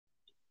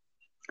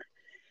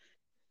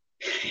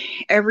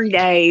every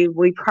day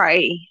we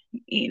pray,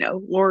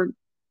 Lord,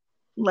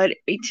 let it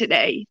be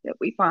today that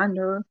we find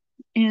her.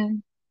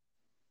 And,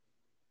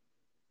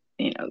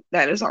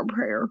 that is our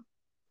prayer.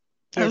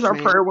 That is Yes, our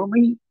ma'am. prayer when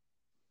we,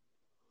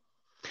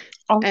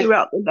 all And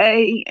throughout the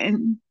day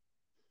and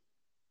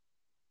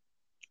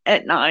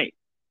at night,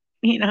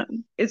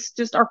 it's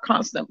just our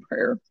constant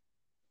prayer.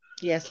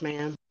 yes,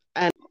 ma'am.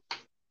 And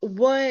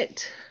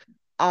what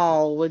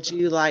all would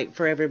you like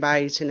for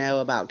everybody to know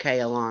about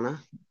Kay-Alana?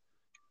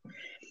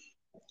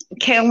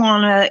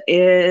 Kay-Alana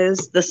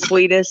is the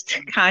sweetest,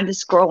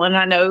 kindest girl. And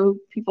I know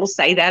people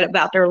say that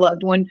about their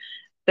loved one,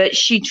 but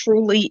she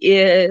truly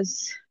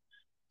is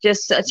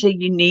just such a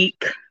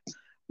unique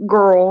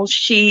girl.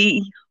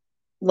 She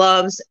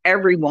loves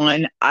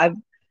everyone. I've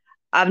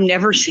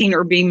never seen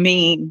her be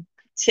mean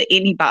to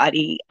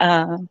anybody.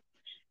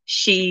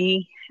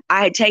 She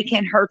I had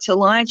taken her to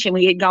lunch and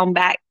we had gone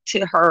back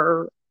to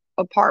her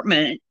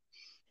apartment,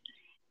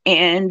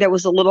 and there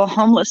was a little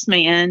homeless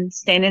man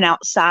standing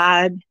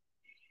outside,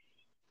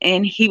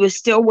 and he was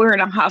still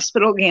wearing a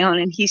hospital gown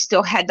and he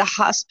still had the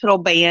hospital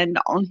band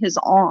on his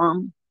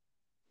arm,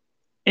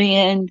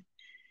 and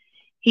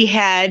he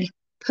had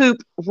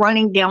poop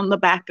running down the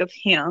back of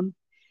him.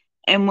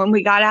 And when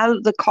we got out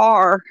of the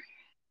car,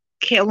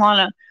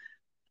 Kay-Alana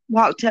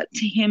walked up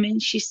to him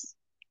and she's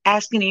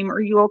asking him, "Are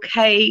you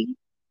okay?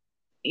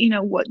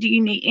 What do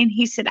you need?" And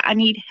he said, "I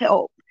need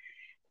help."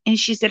 And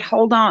she said,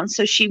 "Hold on."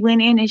 So she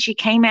went in and she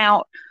came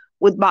out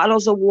with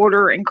bottles of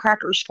water and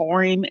crackers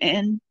for him.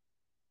 And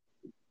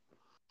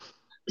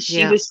she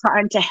Yeah. was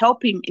trying to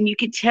help him. And you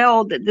could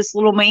tell that this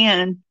little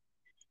man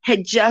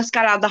had just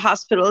got out of the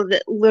hospital,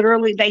 that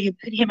literally they had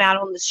put him out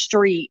on the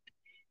street.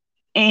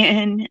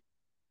 And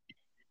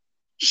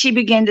she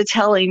began to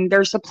tell him,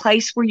 "There's a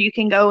place where you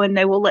can go and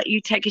they will let you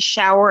take a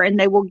shower and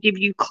they will give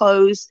you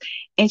clothes."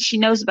 And she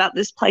knows about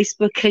this place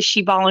because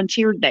she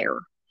volunteered there.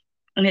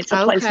 And it's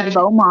a place in Okay.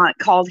 Beaumont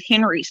called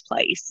Henry's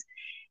Place.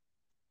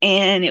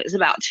 And it was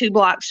about 2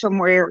 blocks from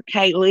where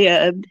Kay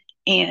lived.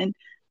 And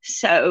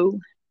so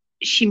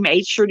she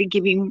made sure to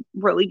give him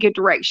really good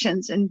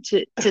directions and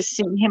to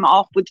send him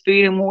off with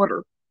food and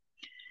water.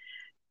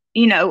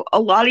 A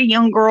lot of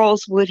young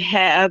girls would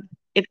have,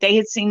 if they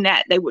had seen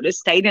that, they would have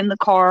stayed in the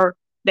car.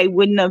 They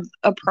wouldn't have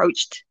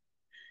approached,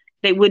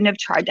 they wouldn't have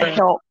tried to Right.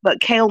 help.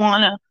 But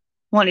Kay-Alana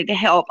wanted to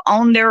help.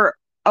 On their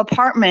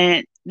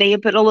apartment, they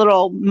had put a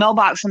little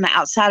mailbox on the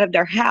outside of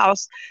their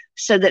house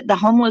so that the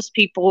homeless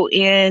people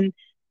in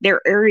their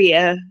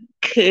area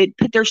could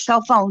put their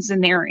cell phones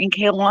in there, and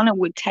Kay-Alana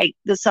would take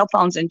the cell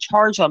phones and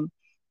charge them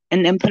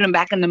and then put them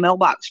back in the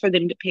mailbox for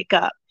them to pick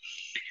up.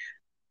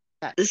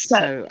 That's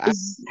So so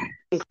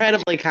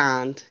incredibly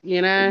kind,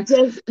 you know?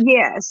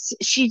 yes,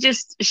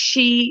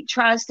 she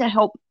tries to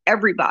help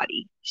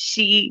everybody.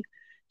 She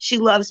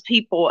loves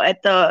people.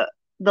 At the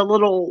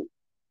little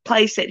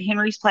place at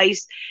Henry's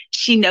Place,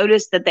 she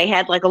noticed that they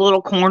had like a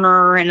little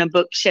corner and a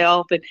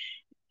bookshelf and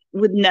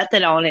with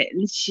nothing on it,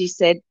 and she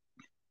said,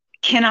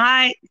 can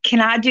I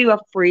do a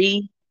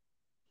free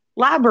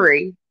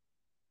library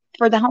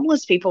for the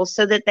homeless people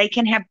so that they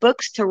can have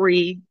books to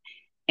read?"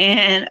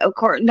 And of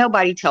course,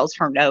 nobody tells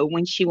her no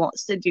when she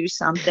wants to do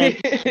something.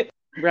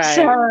 Right.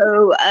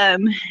 So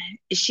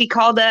she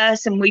called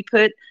us and we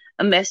put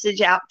a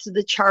message out to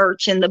the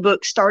church, and the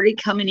books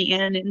started coming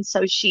in. And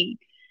so she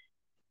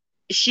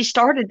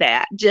started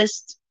that.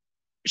 Just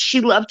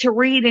she loved to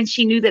read, and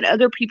she knew that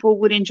other people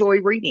would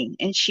enjoy reading,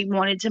 and she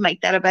wanted to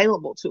make that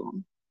available to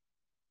them.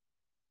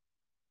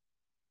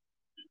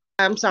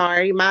 I'm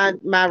sorry. I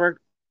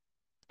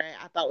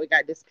thought we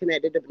got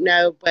disconnected.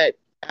 No, but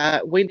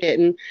we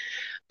didn't.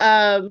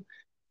 Um,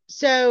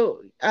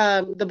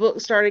 the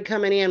book started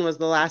coming in was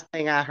the last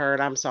thing I heard.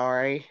 I'm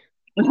sorry.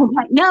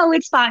 No,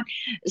 it's fine.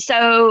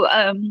 So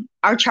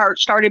our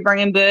church started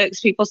bringing books.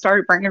 People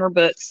started bringing her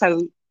books.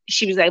 So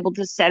she was able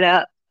to set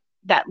up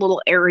that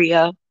little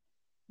area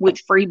with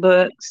free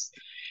books.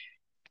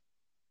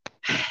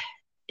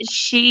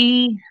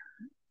 She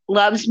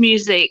loves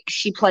music.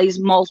 She plays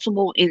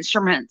multiple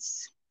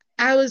instruments.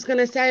 I was going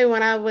to say,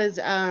 when I was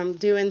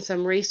doing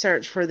some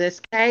research for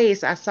this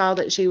case, I saw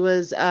that she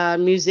was a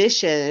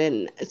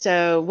musician. And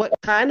so, what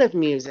kind of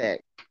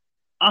music?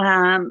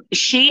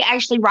 She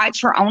actually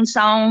writes her own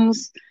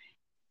songs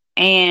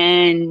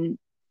and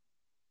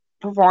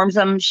performs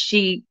them.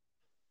 She's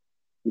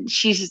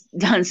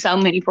done so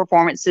many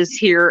performances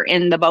here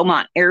in the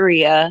Beaumont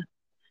area,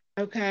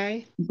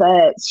 Okay.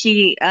 but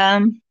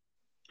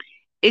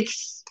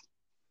it's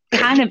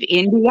kind of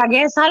indie, I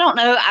guess. I don't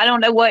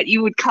know what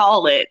you would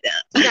call it.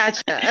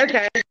 Gotcha.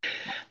 Okay.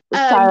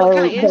 What kind So, of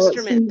but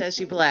instrument does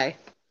she play?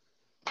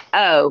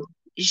 oh,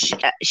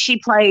 she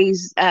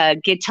plays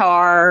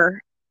guitar,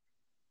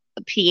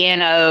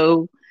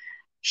 piano.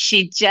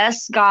 She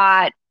just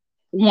got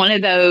one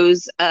of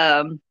those.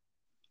 I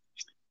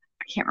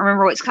can't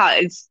remember what it's called.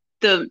 It's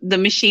the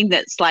machine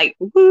that's like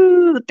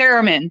woo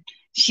theremin.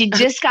 She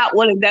just got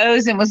one of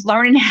those and was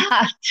learning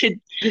how to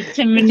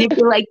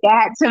manipulate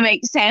that to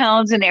make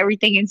sounds and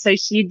everything. And so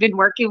she'd been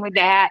working with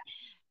that.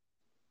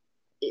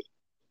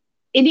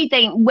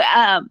 anything.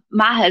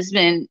 My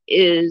husband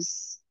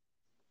is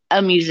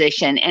a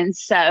musician, and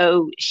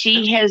so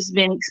she has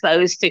been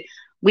exposed to.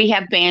 We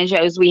have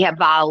banjos, we have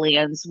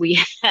violins, we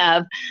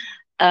have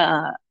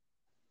uh,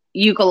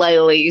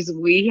 ukuleles,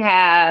 we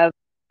have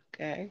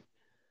Okay.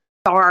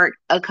 start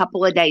a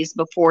couple of days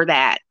before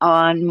that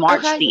on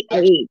March Okay. the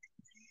 8th.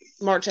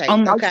 March 8th.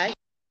 On March, Okay.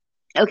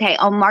 okay,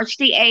 on March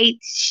the 8th,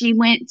 she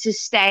went to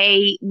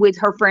stay with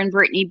her friend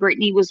Brittany.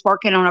 Brittany was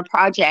working on a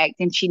project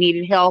and she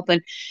needed help,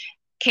 and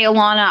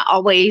Kay-Alana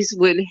always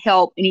would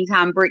help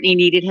anytime Brittany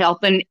needed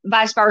help, and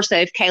vice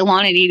versa. If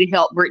Kay-Alana needed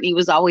help, Brittany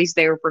was always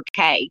there for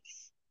Kay.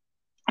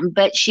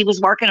 But she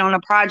was working on a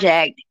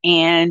project,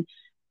 and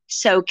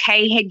so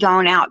Kay had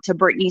gone out to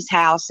Brittany's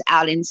house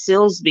out in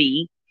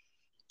Silsbee,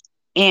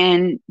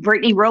 and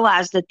Brittany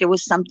realized that there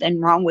was something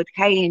wrong with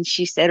Kay, and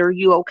she said, "Are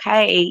you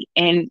okay?"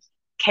 And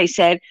Kay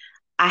said,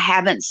 "I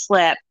haven't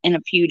slept in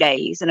a few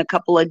days, in a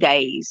couple of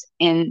days."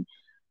 And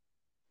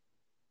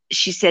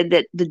she said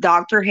that the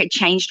doctor had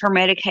changed her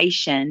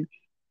medication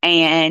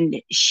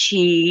and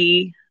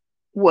she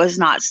was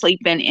not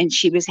sleeping and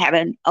she was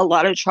having a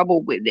lot of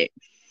trouble with it.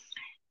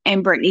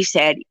 And Brittany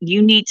said,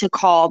 "You need to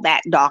call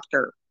that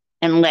doctor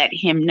and let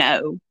him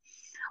know."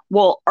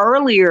 Well,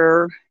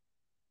 earlier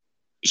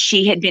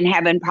she had been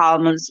having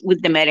problems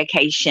with the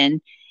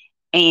medication,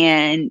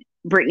 and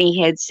Brittany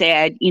had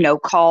said,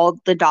 call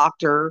the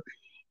doctor.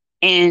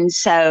 And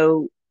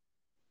so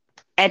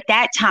at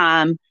that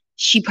time,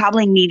 she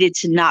probably needed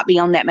to not be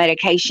on that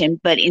medication,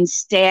 but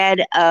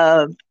instead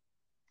of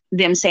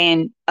them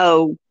saying,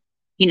 "Oh,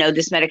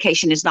 this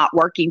medication is not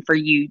working for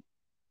you,"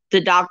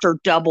 the doctor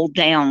doubled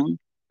down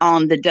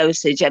on the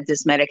dosage of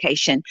this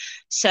medication.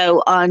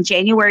 So on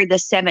January the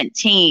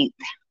 17th,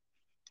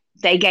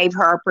 they gave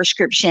her a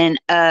prescription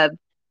of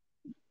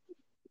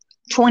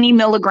 20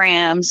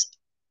 milligrams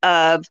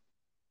of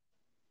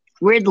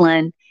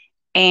Ritalin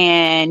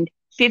and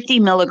 50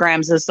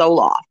 milligrams of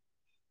Zoloft.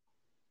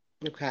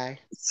 Okay.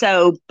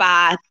 So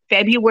by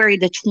February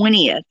the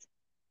 20th,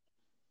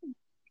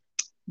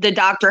 the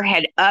doctor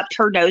had upped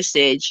her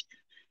dosage,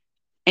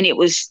 and it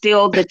was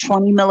still the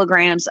 20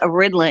 milligrams of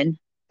Ritalin,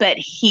 but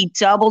he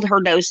doubled her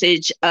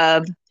dosage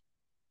of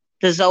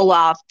the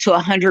Zoloft to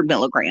 100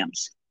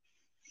 milligrams.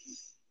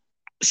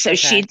 So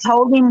she had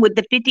told him with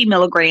the 50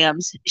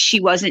 milligrams, she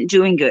wasn't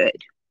doing good.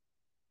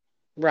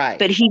 Right.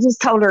 But he just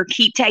told her,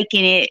 keep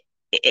taking it.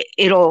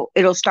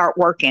 It'll start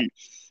working.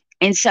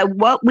 And so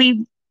what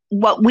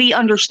we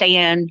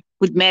understand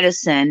with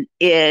medicine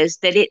is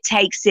that it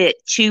takes it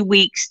 2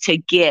 weeks to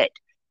get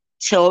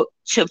to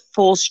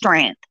full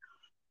strength.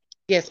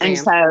 Yes, ma'am. And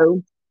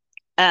so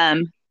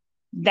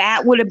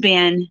that would have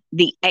been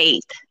the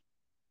 8th.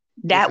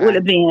 That would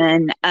have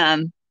been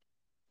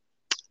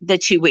the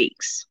 2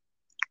 weeks.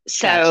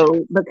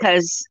 So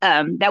because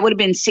that would have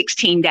been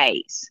 16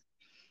 days.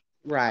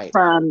 Right.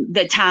 From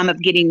the time of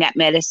getting that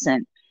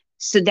medicine.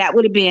 So that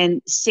would have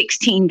been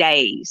 16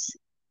 days.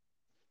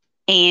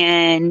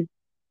 And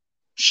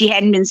she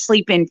hadn't been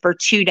sleeping for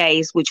 2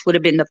 days, which would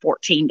have been the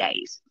 14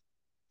 days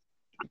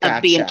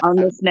of being on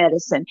this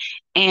medicine.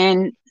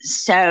 And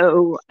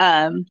so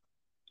that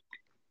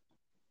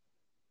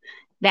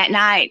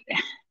night,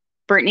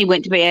 Brittany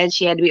went to bed.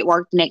 She had to be at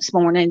work the next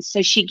morning.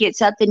 So she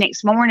gets up the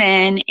next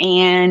morning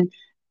and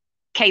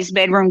Kay's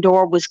bedroom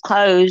door was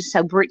closed.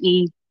 So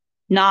Brittany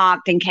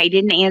knocked and Kay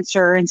didn't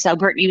answer. And so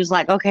Brittany was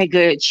like, okay,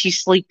 good.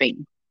 She's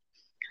sleeping.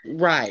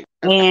 Right.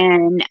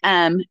 And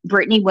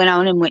Brittany went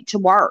on and went to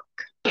work.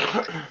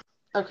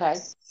 Okay.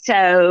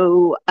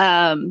 So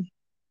can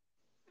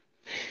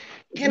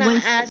I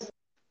ask,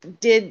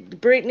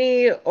 did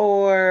Brittany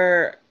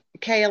or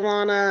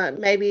Kay-Alana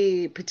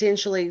maybe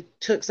potentially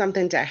took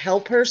something to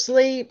help her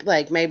sleep,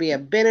 like maybe a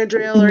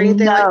Benadryl or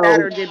anything like that,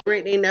 or did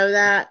Brittany know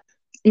that?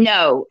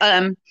 No.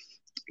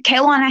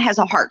 Kay-Alana has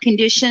a heart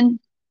condition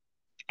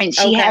and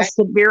she has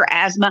severe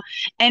asthma,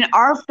 and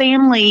our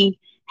family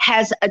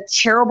has a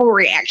terrible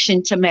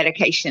reaction to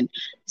medication.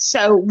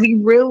 So we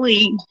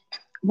really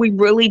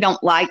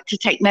don't like to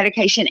take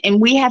medication,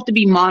 and we have to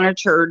be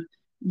monitored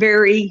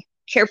very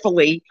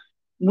carefully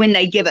when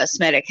they give us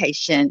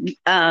medication.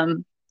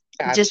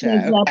 Just an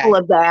example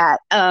of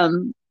that,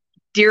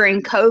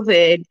 during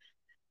COVID,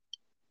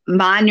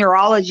 my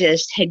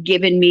neurologist had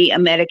given me a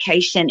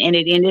medication and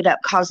it ended up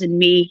causing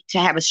me to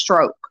have a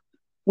stroke,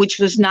 which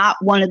was not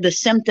one of the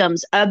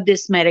symptoms of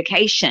this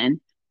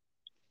medication,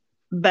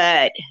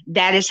 but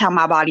that is how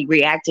my body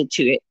reacted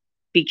to it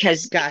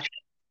because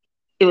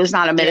it was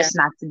not a medicine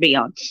I could be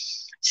on.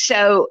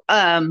 So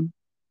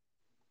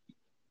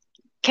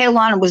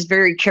Kay-Alana was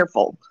very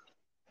careful.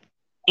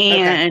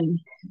 And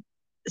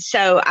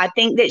so I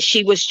think that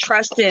she was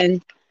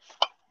trusting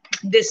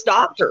this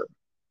doctor,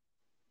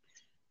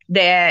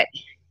 that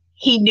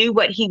he knew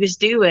what he was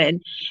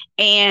doing.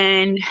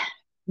 And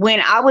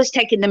when I was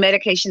taking the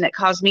medication that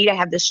caused me to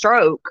have the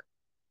stroke,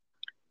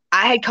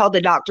 I had called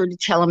the doctor to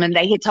tell him, and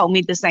they had told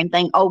me the same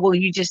thing. Oh, well,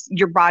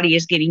 your body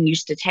is getting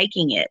used to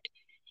taking it.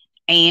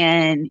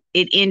 And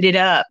it ended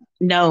up,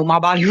 no, my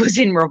body was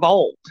in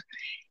revolt.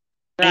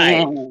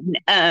 Right.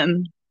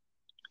 And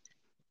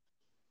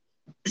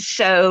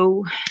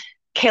So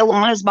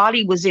Kay-Alana's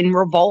body was in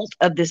revolt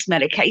of this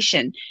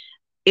medication.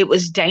 It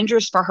was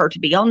dangerous for her to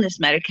be on this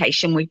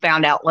medication, we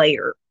found out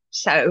later.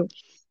 So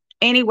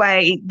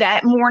anyway,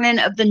 that morning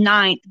of the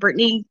 9th,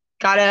 Brittany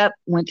got up,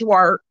 went to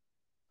work,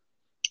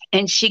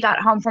 and she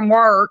got home from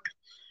work,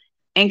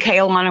 and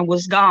Kay-Alana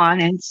was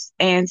gone.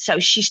 And so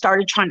she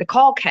started trying to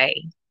call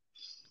Kay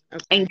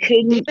and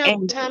Okay. Do you couldn't. know what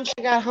And time she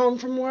got home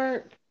from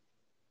work?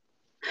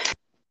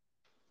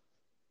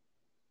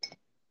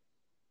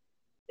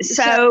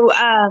 So,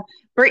 so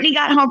Brittany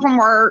got home from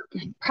work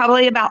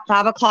probably about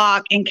 5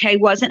 o'clock, and Kay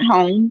wasn't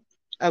home,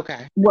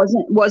 okay.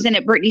 wasn't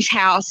at Brittany's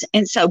house.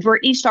 And so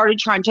Brittany started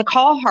trying to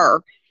call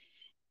her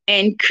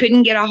and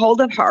couldn't get a hold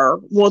of her.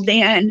 Well,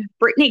 then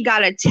Brittany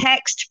got a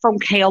text from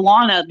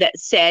Kay-Alana that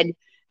said,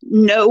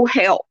 "No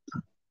help."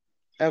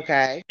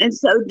 Okay. And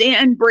so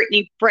then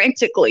Brittany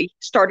frantically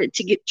started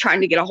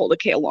trying to get a hold of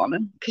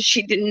Kay-Alana because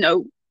she didn't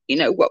know,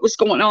 what was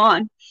going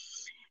on.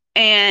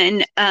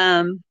 And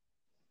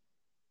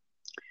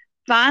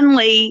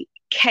finally,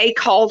 Kay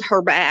called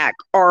her back,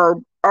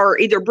 or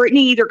either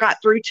Brittany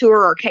got through to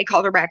her or Kay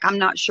called her back. I'm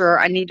not sure.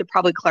 I need to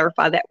probably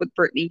clarify that with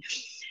Brittany.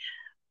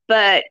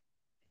 But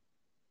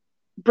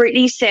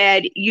Brittany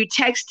said, "You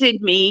texted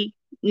me,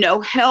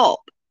 no help."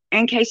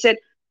 And Kay said,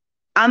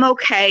 "I'm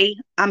okay.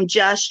 I'm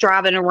just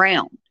driving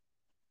around."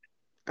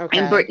 And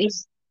Okay.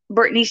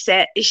 Brittany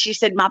said, she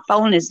said, "My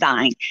phone is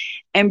dying."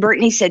 And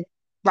Brittany said,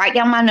 "Write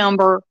down my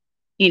number,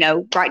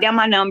 write down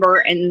my number."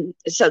 And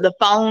so the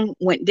phone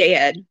went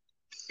dead.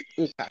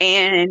 Okay.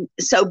 And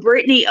so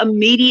Brittany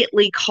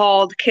immediately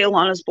called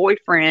Kay-Alana's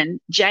boyfriend,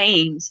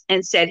 James,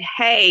 and said,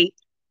 "Hey,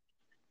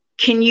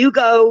 can you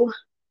go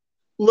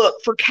look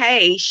for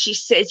Kay? She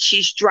said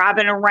she's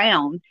driving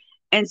around."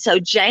 And so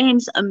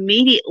James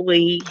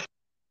immediately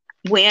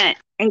went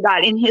and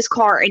got in his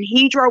car, and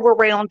he drove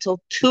around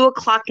till 2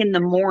 o'clock in the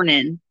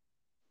morning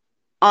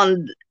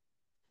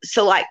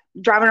so like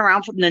driving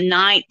around from the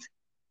 9th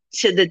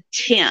to the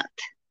 10th,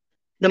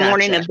 the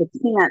morning Gotcha. of the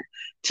 10th,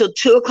 till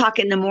 2 o'clock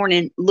in the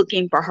morning,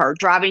 looking for her,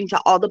 driving to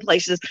all the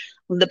places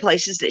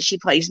that she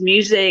plays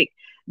music,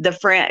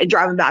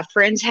 driving by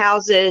friends'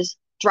 houses,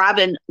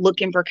 driving,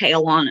 looking for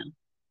Kay-Alana.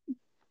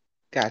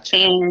 Gotcha.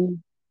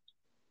 And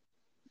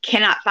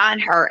cannot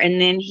find her.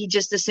 And then he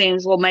just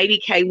assumes, well, maybe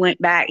Kay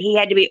went back. He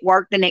had to be at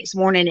work the next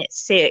morning at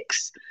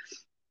 6.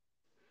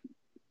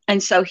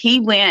 And so he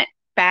went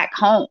back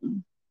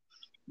home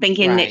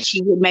thinking that Right.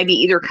 she would maybe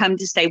either come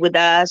to stay with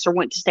us or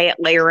went to stay at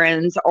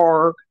Laren's,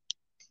 or,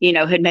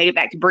 had made it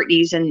back to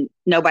Brittany's and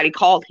nobody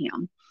called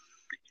him.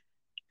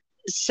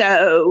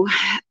 So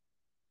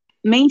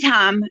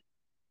meantime,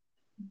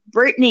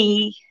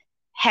 Brittany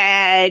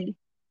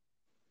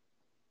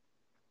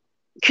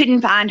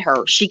couldn't find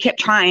her. She kept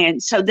trying.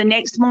 So the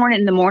next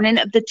morning, the morning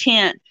of the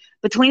 10th,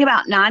 between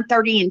about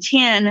 9:30 and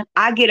 10,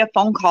 I get a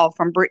phone call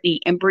from Brittany,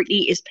 and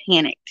Brittany is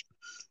panicked.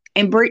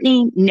 And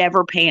Brittany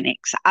never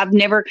panics.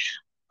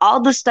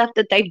 All the stuff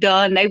that they've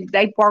done,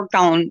 they've worked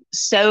on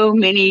so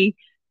many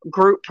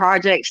group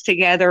projects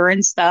together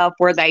and stuff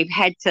where they've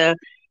had to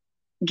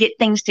get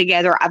things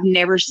together. I've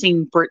never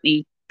seen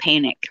Brittany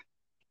panic.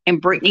 And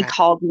Brittany Okay.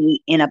 called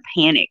me in a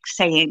panic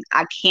saying,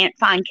 "I can't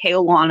find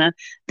Kay-Alana.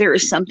 There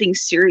is something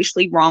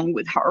seriously wrong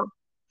with her."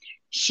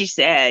 She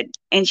said,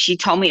 and she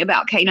told me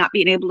about Kay not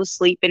being able to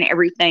sleep and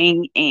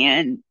everything,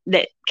 and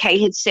that Kay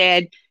had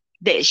said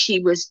that she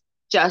was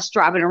just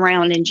driving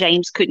around and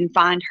James couldn't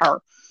find her.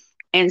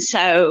 And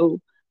so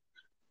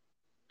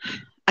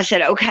I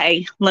said,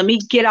 "Okay, let me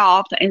get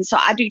off." And so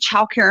I do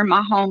childcare in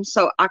my home.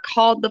 So I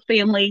called the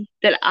family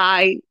that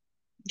I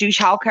do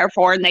childcare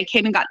for, and they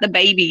came and got the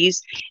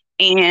babies.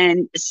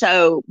 And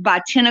so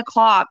by 10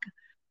 o'clock,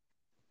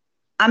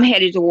 I'm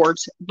headed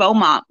towards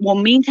Beaumont. Well,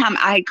 meantime,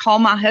 I had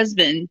called my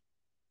husband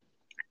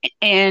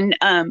and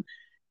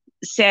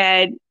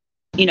said,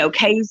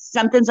 Kay,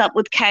 something's up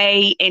with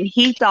Kay. And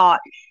he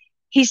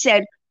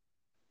said,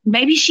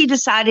 maybe she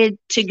decided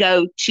to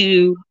go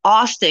to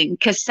Austin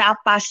because South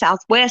by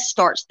Southwest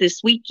starts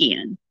this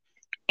weekend.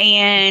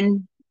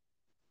 And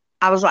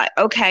I was like,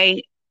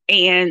 okay.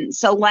 And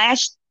so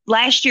last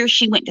year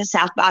she went to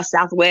South by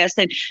Southwest,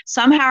 and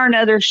somehow or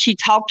another she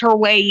talked her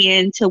way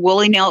into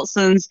Willie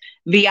Nelson's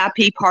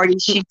VIP party.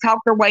 She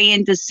talked her way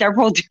into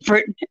several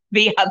different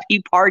VIP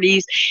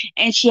parties,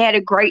 and she had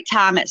a great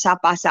time at South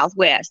by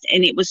Southwest,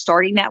 and it was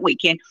starting that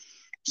weekend.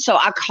 So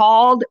I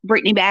called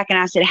Brittany back and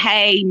I said,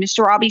 "Hey,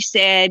 Mr. Robbie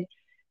said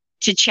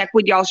to check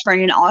with y'all's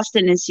friend in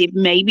Austin and see if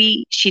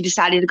maybe she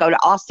decided to go to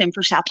Austin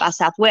for South by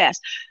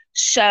Southwest."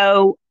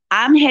 So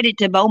I'm headed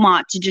to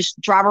Beaumont to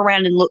just drive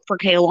around and look for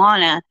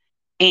Kay-Alana,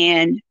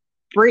 and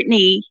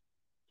Brittany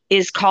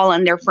is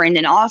calling their friend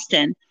in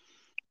Austin.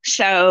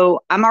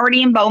 So I'm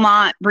already in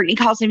Beaumont. Brittany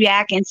calls me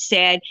back and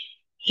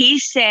he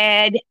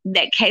said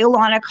that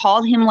Kay-Alana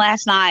called him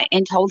last night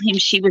and told him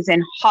she was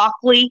in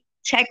Hockley,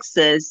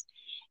 Texas,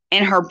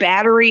 and her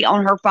battery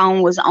on her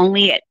phone was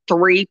only at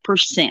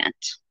 3%.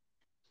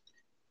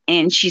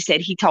 And she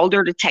said he told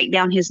her to take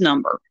down his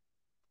number.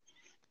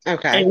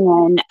 Okay.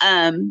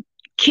 And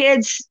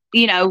kids,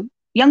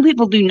 young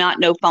people do not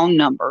know phone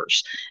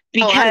numbers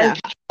Oh, I because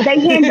know. they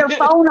hand their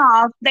phone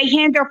off. They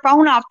hand their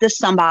phone off to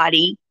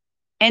somebody,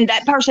 and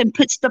that person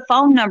puts the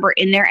phone number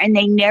in there, and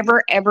they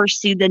never ever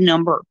see the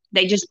number.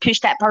 They just push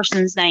that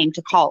person's name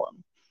to call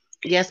them.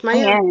 Yes,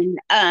 ma'am.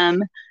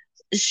 And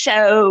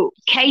so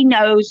Kay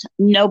knows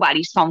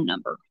nobody's phone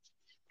number.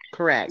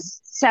 Correct.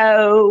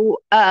 So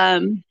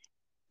at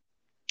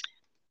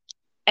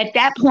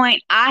that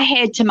point, I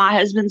head to my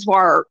husband's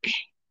work,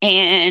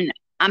 and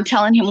I'm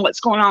telling him what's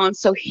going on.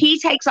 So he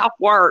takes off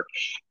work,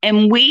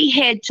 and we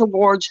head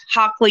towards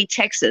Hockley,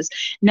 Texas.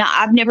 Now,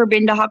 I've never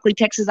been to Hockley,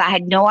 Texas. I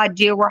had no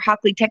idea where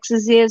Hockley,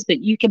 Texas is, but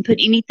you can put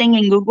anything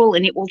in Google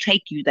and it will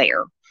take you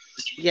there.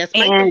 Yes,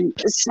 ma'am. And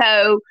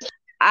so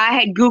I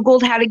had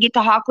Googled how to get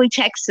to Hockley,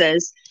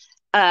 Texas.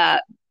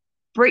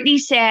 Brittany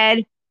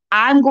said,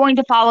 I'm going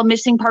to file a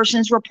missing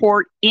persons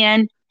report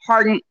in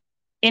Hardin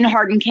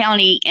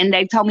County, and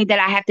they've told me that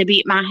I have to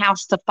be at my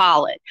house to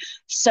file it.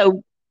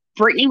 So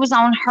Brittany was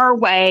on her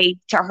way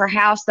to her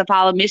house to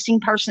file a missing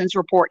persons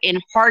report in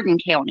Hardin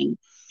County.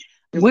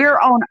 Okay. We're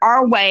on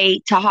our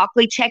way to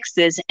Hockley,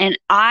 Texas, and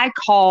I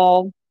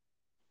called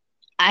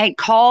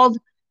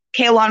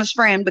Kay-Alana's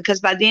friend,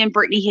 because by then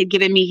Brittany had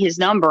given me his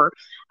number.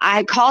 I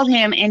had called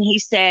him, and he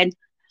said,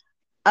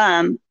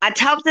 I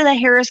talked to the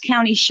Harris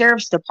County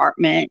Sheriff's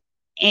Department,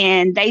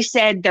 and they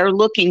said they're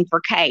looking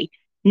for Kay.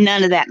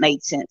 None of that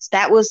made sense.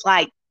 That was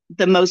like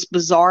the most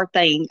bizarre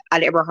thing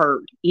I'd ever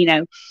heard, you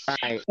know.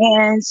 Right.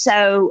 And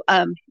so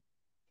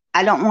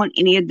I don't want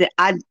any of the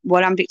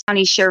what I'm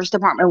County Sheriff's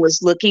Department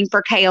was looking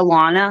for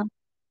Kay-Alana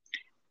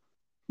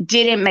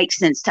didn't make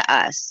sense to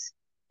us,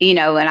 you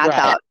know, and I Right.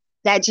 thought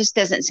that just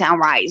doesn't sound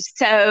right.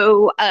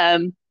 So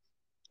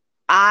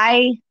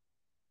I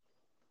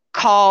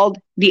called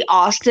the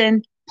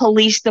Austin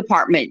Police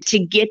Department to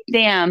get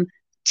them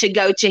to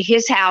go to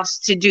his house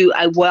to do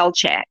a well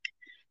check,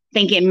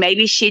 thinking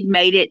maybe she'd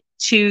made it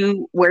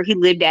to where he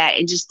lived at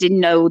and just didn't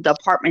know the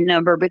apartment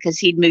number because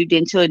he'd moved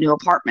into a new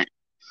apartment.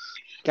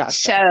 Gotcha.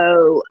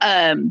 So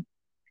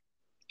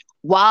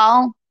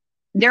while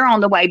they're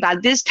on the way, by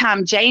this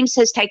time, James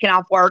has taken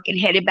off work and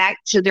headed back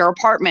to their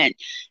apartment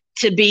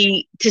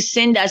to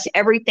send us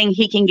everything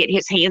he can get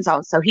his hands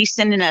on. So he's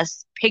sending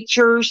us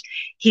pictures.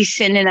 He's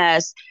sending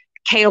us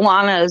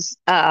Kay-Alana's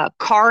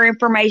car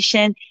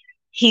information.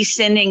 He's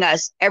sending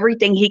us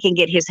everything he can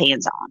get his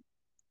hands on.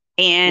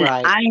 And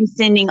Right. I am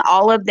sending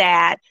all of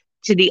that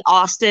to the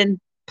Austin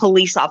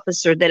police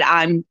officer that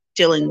I'm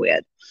dealing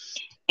with.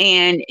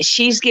 And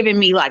she's giving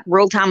me like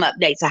real-time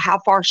updates of how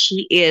far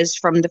she is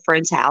from the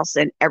friend's house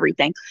and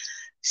everything.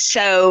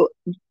 So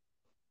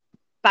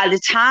by the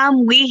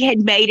time we had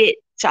made it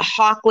to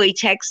Hockley,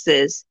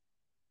 Texas,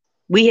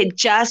 we had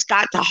just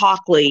got to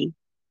Hockley,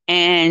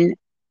 and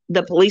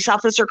the police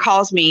officer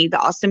calls me, the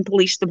Austin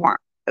Police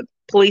Department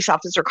police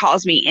officer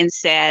calls me and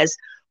says,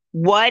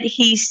 what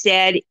he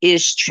said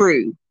is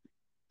true.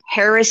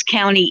 Harris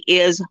County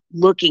is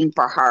looking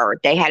for her.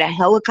 They had a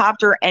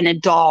helicopter and a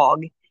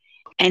dog,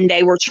 and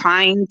they were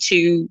trying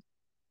to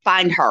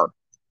find her.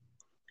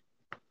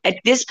 At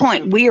this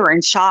point, we are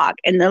in shock.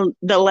 And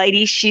the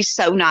lady, she's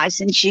so nice,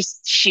 and she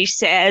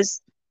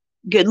says,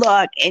 good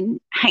luck, and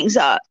hangs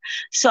up.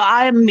 So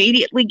I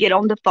immediately get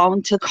on the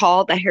phone to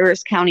call the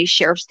Harris County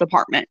Sheriff's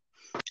Department.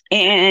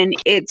 And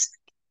it's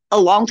a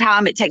long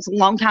time. It takes a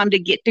long time to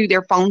get through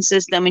their phone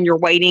system, and you're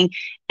waiting.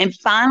 And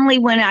finally,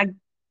 when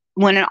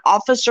an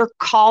officer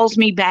calls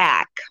me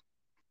back,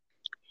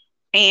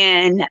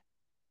 and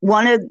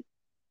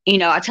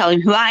I tell him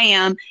who I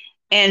am,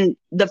 and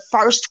the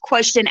first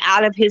question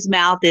out of his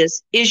mouth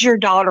is your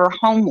daughter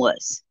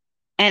homeless?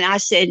 And I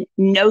said,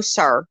 no,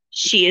 sir,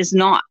 she is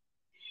not.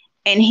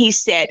 And he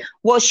said,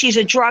 well, she's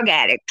a drug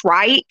addict,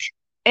 right?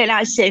 And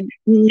I said,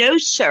 no,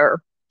 sir,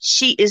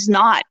 she is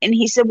not. And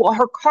he said, well,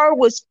 her car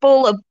was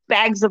full of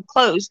bags of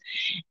clothes.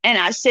 And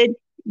I said,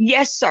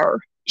 yes, sir.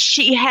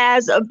 She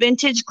has a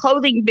vintage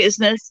clothing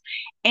business,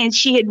 and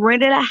she had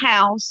rented a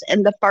house.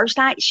 And the first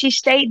night she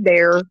stayed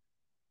there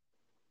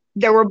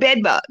were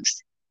bed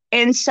bugs.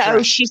 And so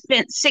Right. she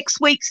spent 6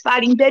 weeks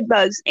fighting bed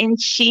bugs,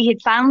 and she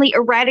had finally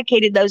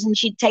eradicated those, and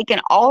she'd taken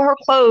all her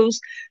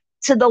clothes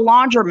to the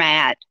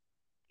laundromat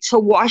to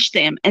wash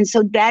them. And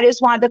so that is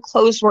why the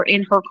clothes were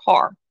in her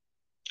car.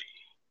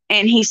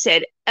 And he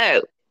said,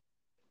 oh.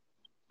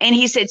 And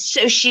he said,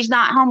 so she's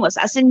not homeless?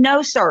 I said,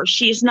 no, sir,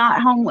 she is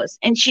not homeless,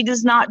 and she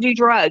does not do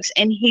drugs.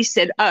 And he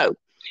said, oh.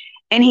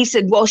 And he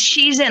said, well,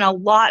 she's in a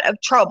lot of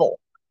trouble,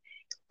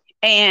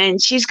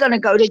 and she's going to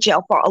go to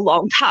jail for a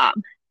long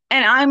time.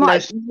 And I'm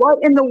like, what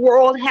in the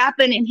world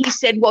happened? And he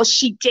said, well,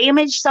 she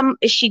damaged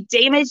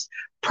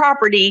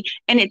property.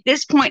 And at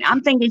this point,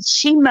 I'm thinking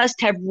she must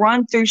have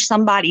run through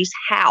somebody's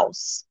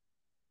house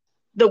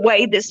the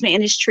way this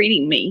man is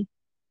treating me,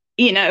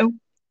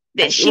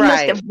 that she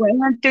must have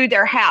run through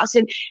their house.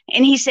 And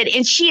he said,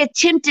 and she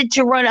attempted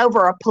to run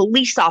over a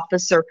police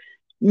officer.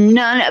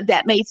 None of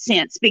that made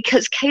sense,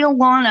 because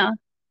Kay-Alana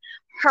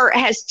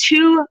has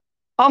two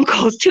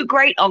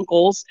great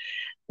uncles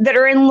that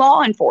are in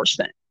law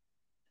enforcement.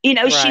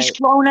 She's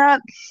grown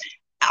up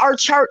our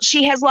church,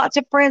 she has lots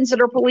of friends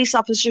that are police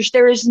officers.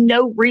 There is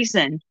no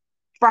reason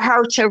for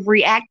her to have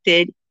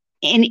reacted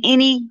in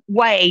any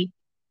way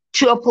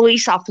to a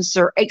police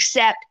officer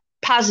except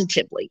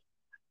positively.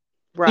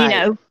 You Right.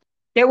 know,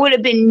 there would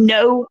have been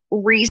no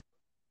reason.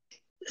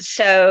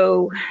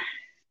 So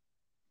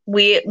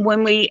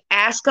when we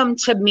asked them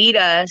to meet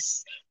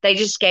us, they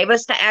just gave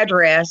us the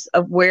address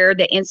of where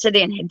the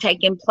incident had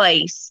taken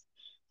place.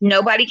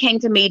 Nobody came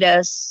to meet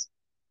us.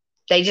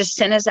 They just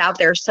sent us out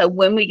there. So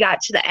when we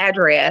got to the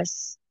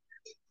address,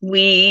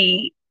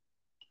 we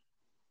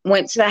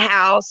went to the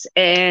house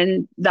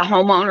and the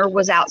homeowner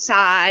was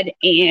outside,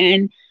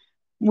 and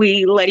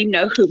we let him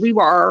know who we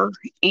were,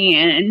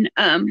 and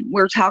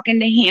we're talking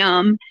to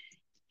him.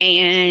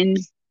 And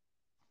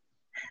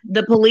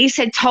the police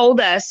had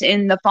told us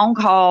in the phone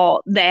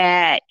call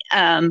that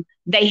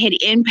they had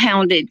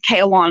impounded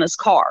Kay-Alana's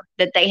car,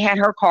 that they had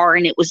her car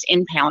and it was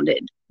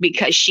impounded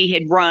because she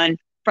had run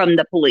from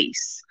the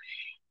police.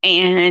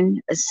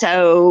 And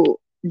so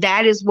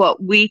that is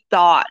what we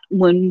thought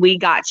when we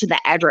got to the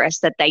address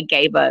that they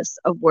gave us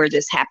of where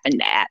this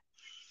happened at.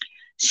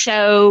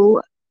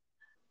 So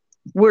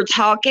we're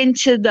talking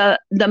to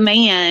the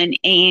man,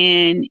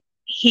 and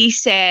he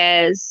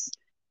tells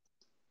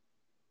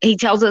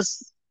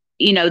us,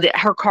 that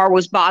her car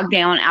was bogged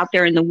down out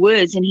there in the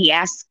woods, and he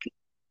asked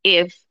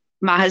if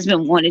my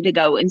husband wanted to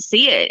go and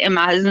see it. And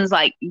my husband's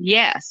like,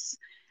 yes,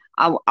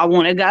 I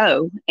want to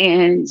go.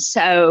 And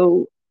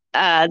so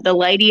the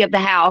lady of the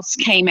house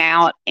came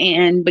out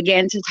and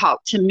began to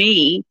talk to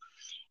me,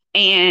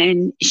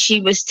 and she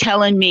was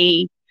telling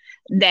me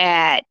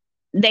that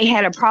they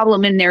had a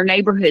problem in their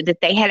neighborhood,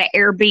 that they had an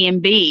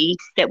Airbnb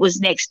that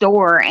was next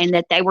door, and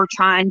that they were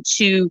trying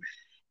to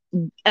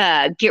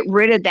get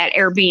rid of that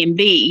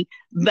Airbnb,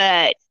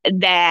 but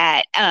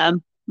that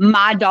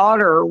my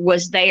daughter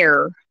was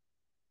there,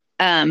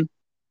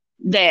 that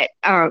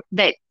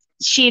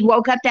she had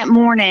woke up that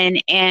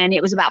morning, and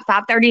it was about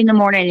 5:30 in the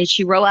morning, and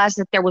she realized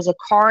that there was a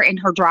car in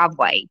her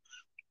driveway.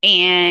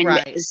 And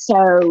Right.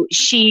 so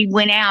she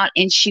went out,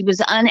 and she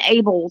was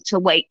unable to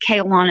wake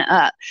Kay-Alana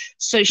up.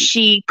 So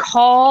she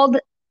called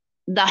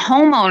the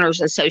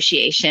homeowners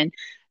association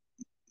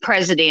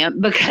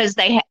president, because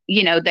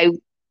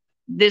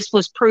this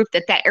was proof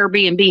that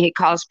Airbnb had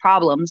caused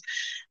problems.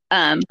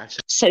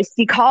 Gotcha. So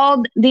she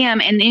called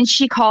them, and then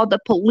she called the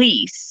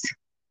police,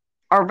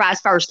 or vice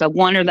versa,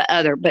 one or the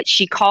other. But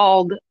she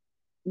called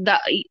the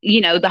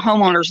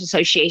homeowners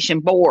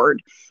association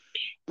board.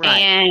 Right.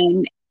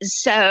 And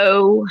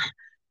so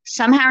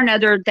somehow or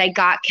another, they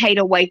got Kay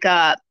to wake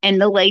up,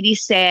 and the lady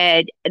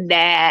said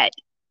that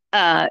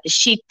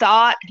she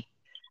thought,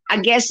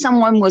 I guess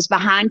someone was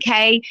behind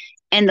Kay,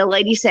 and the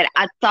lady said,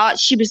 I thought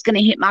she was going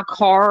to hit my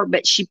car,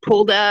 but she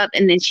pulled up,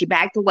 and then she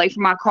backed away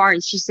from my car,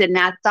 and she said, and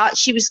I thought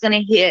she was going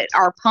to hit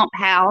our pump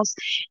house,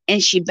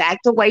 and she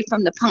backed away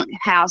from the pump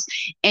house,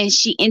 and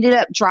she ended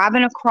up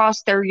driving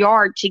across their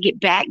yard to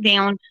get back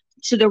down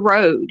to the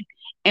road.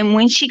 And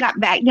when she got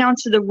back down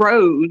to the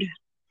road,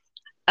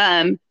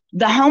 the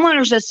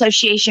homeowners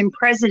association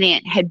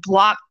president had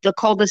blocked the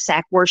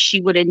cul-de-sac where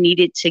she would have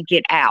needed to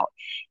get out.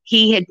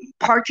 He had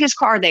parked his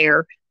car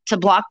there to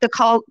block the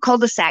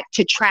cul-de-sac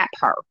to trap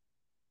her.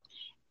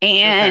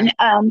 And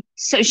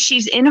so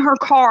she's in her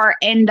car,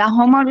 and the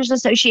homeowners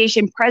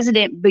association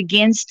president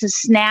begins to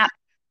snap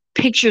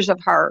pictures of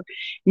her.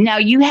 Now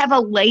you have a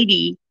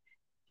lady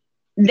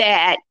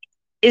that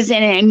is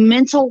in a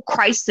mental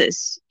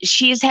crisis.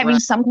 She is having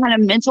some kind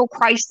of mental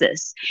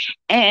crisis.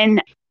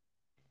 And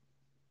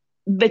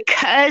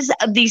because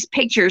of these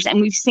pictures,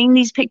 and we've seen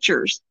these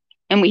pictures,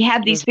 and we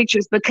have these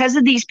pictures, because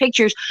of these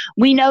pictures,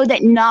 we know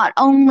that not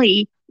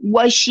only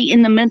was she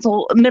in the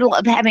middle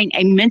of having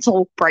a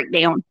mental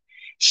breakdown,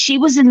 she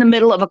was in the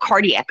middle of a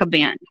cardiac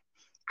event.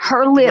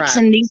 Her lips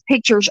in these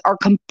pictures are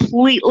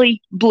completely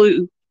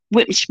blue,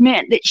 which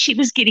meant that she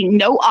was getting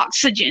no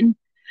oxygen,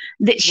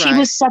 that she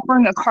was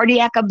suffering a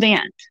cardiac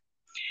event.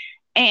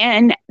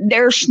 And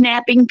they're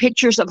snapping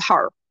pictures of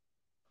her.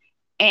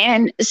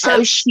 And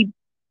so she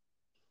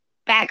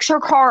backs her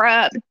car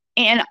up,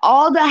 and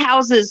all the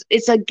houses,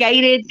 it's a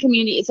gated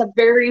community. It's a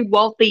very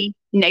wealthy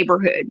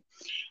neighborhood.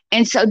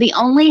 And so the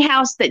only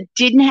house that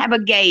didn't have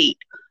a gate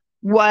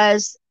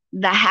was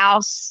the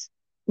house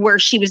where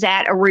she was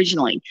at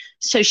originally.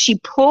 So she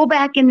pulled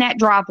back in that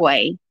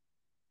driveway,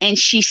 and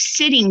she's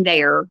sitting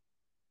there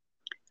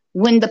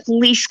when the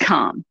police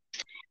come.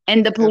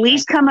 And the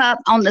police come up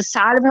on the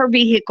side of her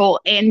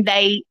vehicle, and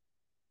they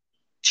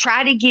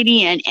try to get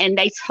in. And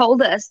they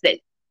told us that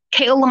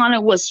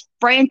Kay-Alana was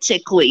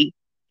frantically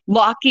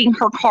locking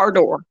her car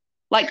door,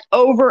 like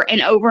over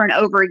and over and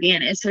over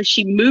again. And so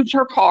she moved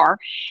her car,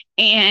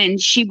 and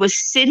she was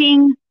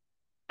sitting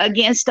up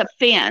against a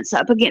fence.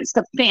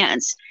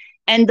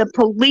 And the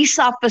police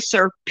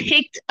officer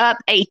picked up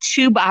a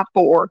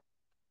 2x4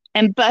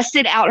 and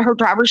busted out her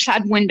driver's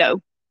side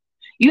window.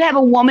 You have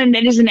a woman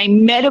that is in a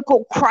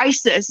medical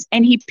crisis,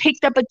 and he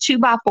picked up a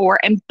 2x4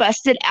 and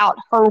busted out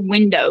her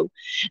window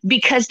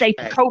because they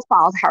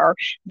profiled her.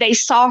 They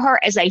saw her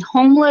as a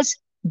homeless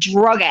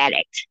drug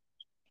addict.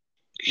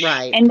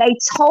 Right. And they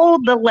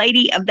told the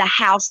lady of the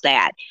house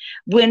that.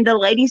 When the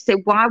lady said,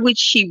 why would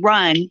she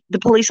run? The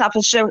police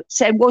officer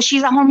said, well,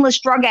 she's a homeless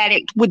drug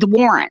addict with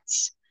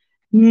warrants.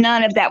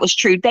 None of that was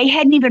true. They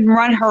hadn't even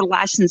run her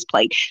license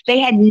plate. They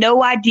had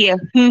no idea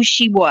who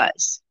she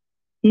was.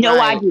 No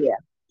Right. idea.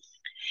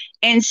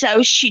 And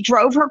so she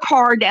drove her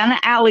car down the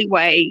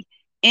alleyway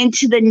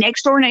into the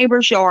next door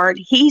neighbor's yard.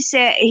 He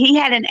said he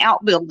had an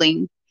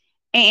outbuilding,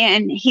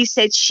 and he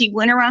said she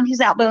went around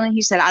his outbuilding.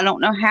 He said, I don't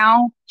know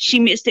how she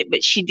missed it,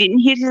 but she didn't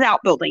hit his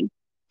outbuilding.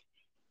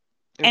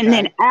 And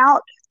then Okay.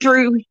 out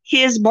through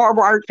his barbed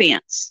wire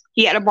fence.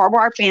 He had a barbed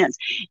wire fence,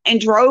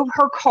 and drove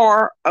her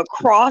car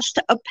across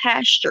a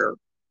pasture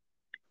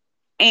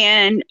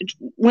and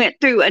went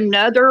through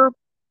another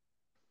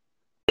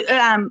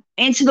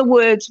into the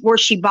woods where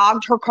she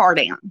bogged her car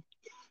down.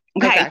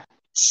 Okay.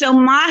 So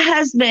my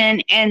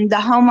husband and the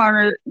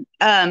homeowner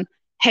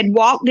had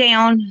walked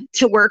down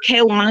to where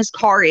Kay-Alana's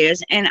car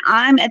is, and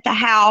I'm at the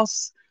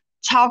house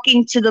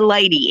talking to the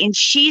lady, and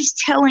she's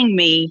telling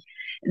me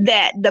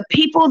that the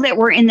people that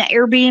were in the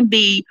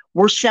Airbnb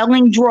were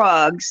selling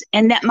drugs,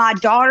 and that my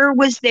daughter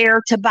was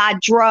there to buy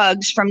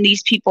drugs from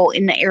these people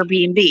in the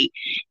Airbnb.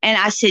 And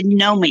I said,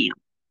 no, ma'am,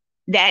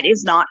 that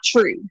is not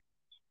true.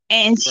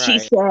 And she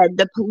said,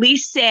 the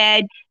police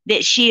said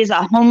that she is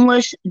a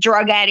homeless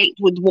drug addict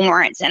with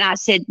warrants. And I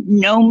said,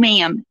 no,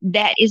 ma'am,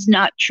 that is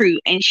not true.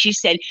 And she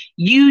said,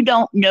 you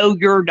don't know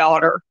your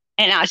daughter.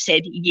 And I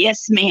said,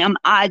 yes, ma'am,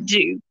 I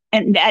do.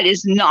 And that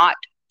is not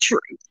true.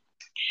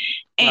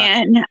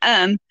 And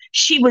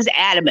she was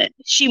adamant.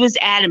 She was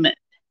adamant.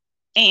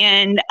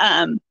 And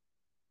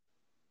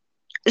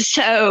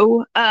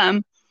so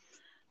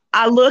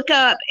I look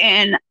up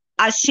and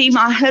I see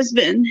my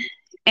husband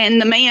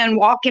and the man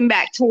walking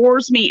back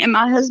towards me, and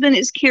my husband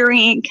is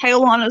carrying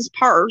Kay-Alana's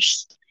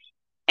purse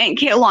and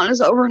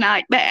Kay-Alana's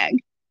overnight bag.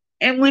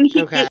 And when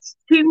he gets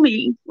to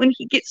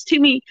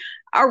me,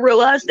 I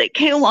realize that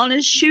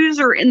Kay-Alana's shoes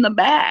are in the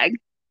bag.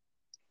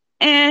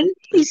 And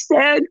he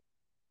said,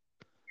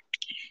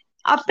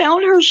 I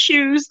found her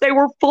shoes. They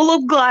were full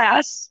of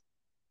glass.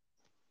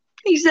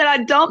 He said,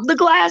 I dumped the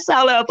glass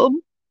out of them.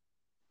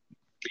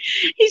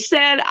 He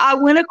said, I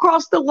went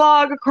across the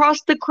log,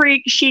 across the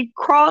creek. She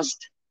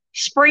crossed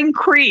Spring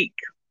Creek.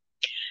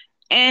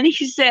 And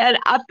he said,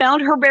 I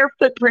found her bare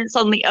footprints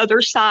on the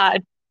other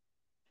side.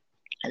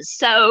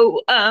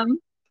 So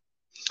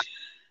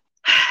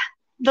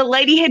the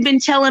lady had been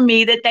telling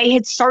me that they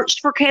had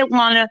searched for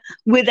Kay-Alana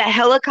with a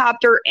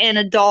helicopter and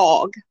a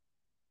dog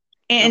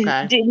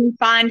and didn't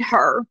find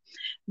her,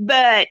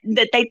 but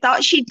that they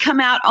thought she'd come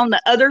out on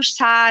the other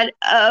side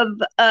of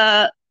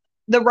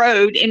the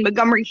road in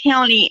Montgomery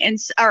County, and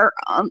or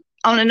on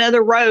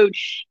another road.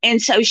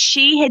 And so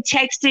she had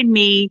texted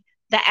me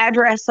the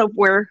address of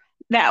where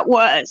that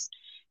was.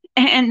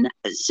 And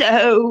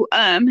so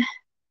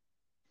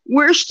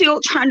we're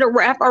still trying to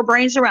wrap our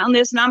brains around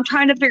this. And I'm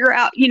trying to figure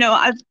out,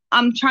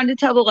 I'm trying to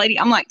tell the lady,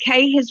 I'm like,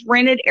 Kay has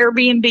rented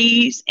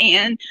Airbnbs,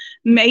 and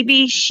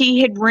maybe she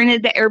had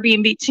rented the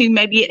Airbnb too.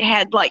 Maybe it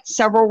had like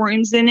several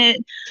rooms in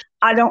it.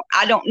 I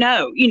don't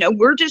know.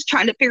 We're just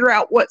trying to figure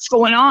out what's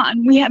going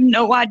on. We have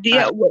no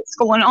idea what's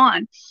going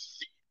on.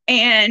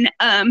 And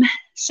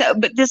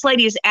but this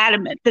lady is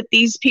adamant that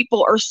these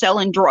people are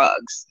selling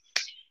drugs.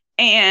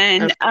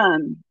 And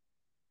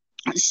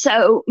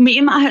so me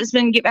and my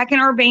husband get back in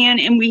our van,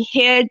 and we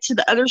head to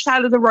the other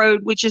side of the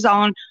road, which is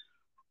on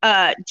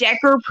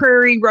Decker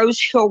Prairie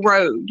Rose Hill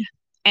Road.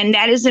 And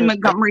that is in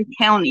Montgomery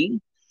County.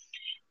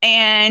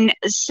 And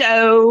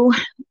so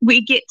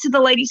we get to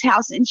the lady's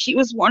house, and she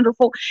was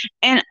wonderful.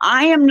 And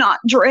I am not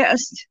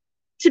dressed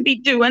to be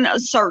doing a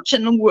search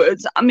in the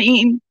woods. I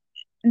mean,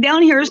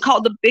 down here is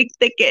called the Big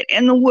Thicket,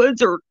 and the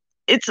woods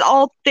it's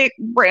all thick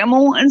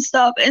bramble and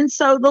stuff. And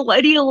so the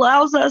lady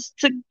allows us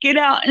to get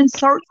out and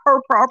search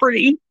her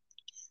property.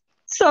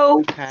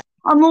 So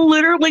I'm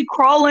literally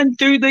crawling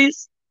through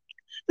this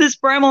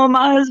bramble with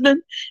my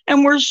husband,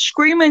 and we're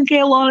screaming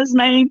Kay-Alana's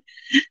name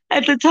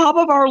at the top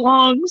of our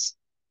lungs.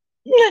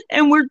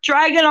 And we're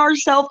dragging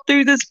ourselves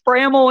through this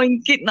bramble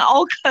and getting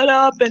all cut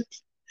up. And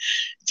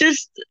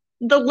just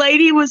the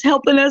lady was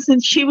helping us,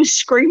 and she was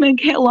screaming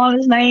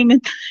Kay-Alana's name.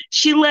 And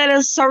she let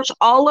us search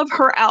all of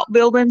her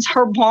outbuildings,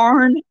 her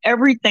barn,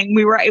 everything.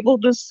 We were able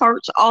to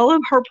search all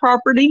of her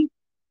property.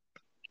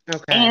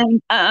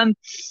 And,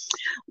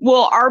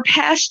 our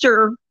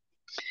pastor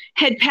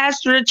had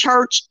pastored a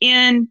church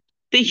in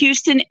the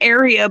Houston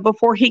area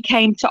before he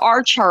came to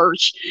our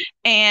church.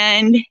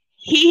 And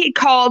he had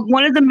called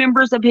one of the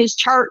members of his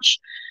church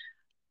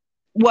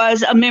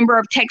was a member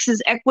of Texas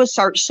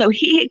EquiSearch. So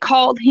he had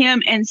called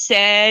him and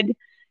said,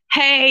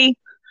 hey,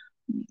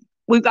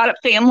 we've got a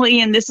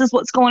family and this is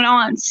what's going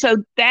on. So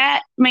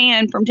that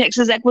man from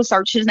Texas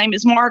EquiSearch, his name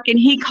is Mark, and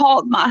he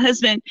called my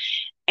husband,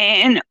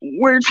 and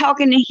we're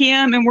talking to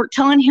him and we're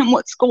telling him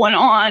what's going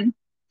on.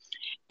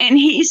 and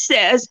he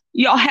says,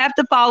 y'all have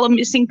to file a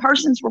missing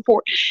persons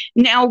report.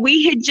 Now,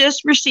 we had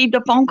just received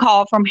a phone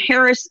call from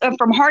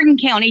from Hardin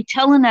County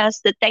telling us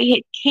that they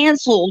had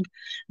canceled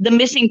the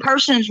missing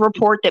persons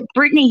report that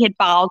Brittany had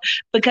filed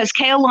because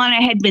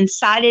Kay-Alana had been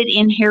cited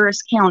in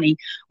Harris County.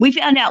 We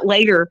found out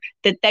later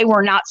that they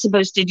were not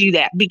supposed to do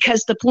that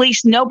because the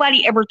police,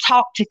 nobody ever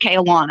talked to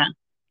Kay-Alana.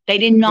 They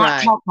did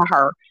not talk to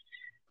her.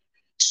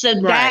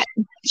 So that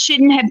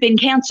shouldn't have been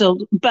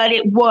canceled, but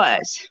it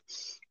was.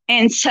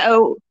 And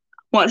so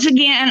once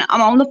again,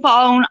 I'm on the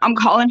phone. I'm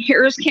calling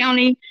Harris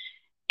County,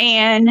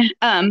 and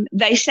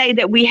they say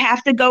that we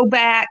have to go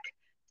back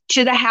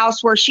to the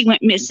house where she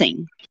went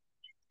missing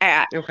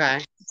at. Okay.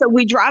 So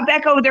we drive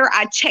back over there.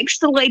 I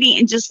text the lady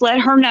and just let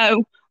her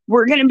know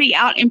we're going to be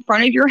out in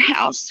front of your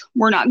house.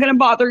 We're not going to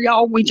bother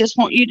y'all. We just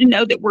want you to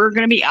know that we're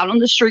going to be out on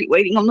the street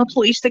waiting on the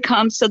police to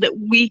come so that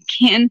we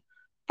can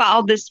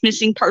file this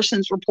missing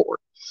persons report.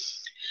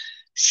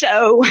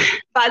 So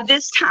by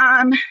this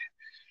time,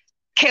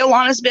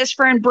 Kay-Alana's best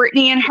friend,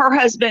 Brittany, and her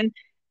husband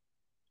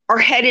are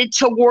headed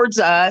towards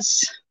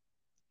us.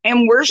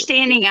 And we're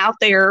standing out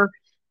there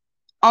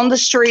on the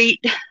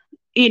street,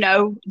 you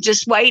know,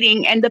 just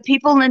waiting. And the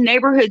people in the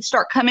neighborhood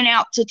start coming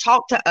out to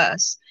talk to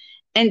us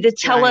and to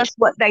tell us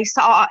what they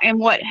saw and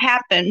what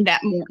happened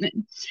that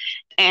morning.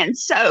 And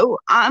so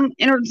I'm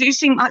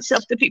introducing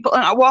myself to people,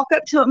 and I walk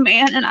up to a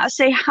man and I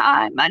say,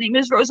 "Hi, my name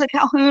is Rosa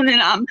Calhoun."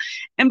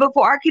 And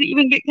before I could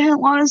even get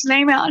Kay-Alana's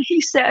name out, he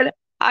said,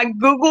 "I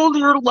Googled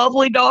your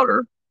lovely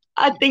daughter.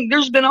 I think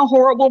there's been a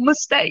horrible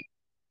mistake."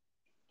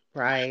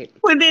 Right.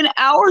 Within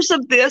hours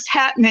of this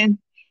happening,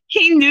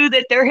 he knew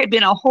that there had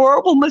been a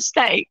horrible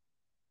mistake.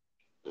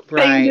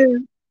 Right. They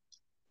knew.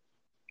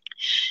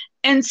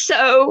 And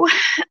so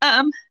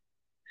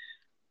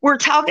we're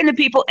talking to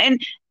people,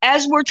 and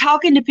as we're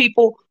talking to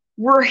people,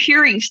 we're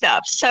hearing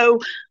stuff.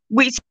 So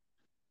we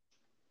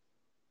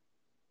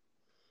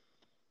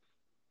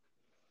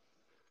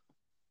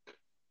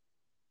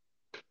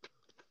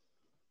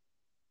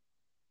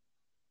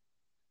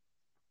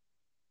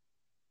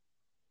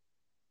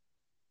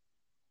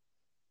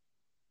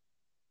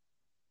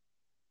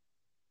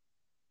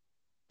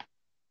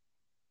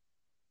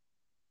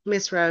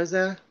Miss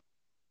Rosa.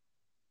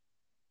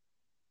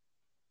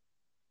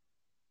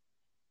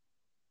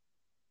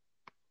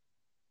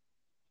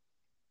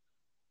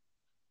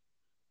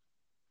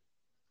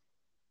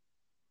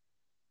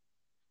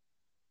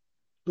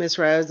 Miss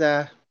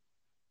Rosa.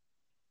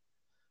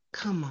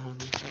 Come on.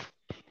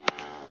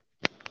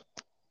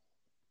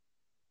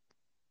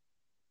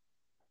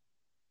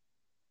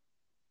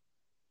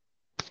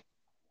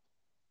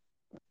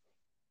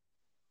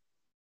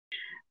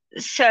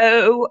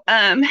 so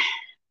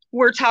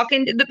we're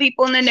talking to the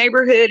people in the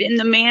neighborhood, and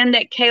the man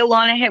that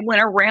Kay-Alana had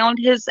went around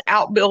his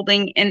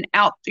outbuilding and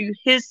out through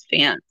his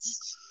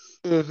fence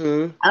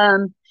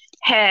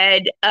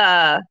had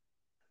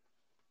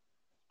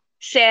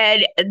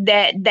said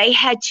that they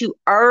had to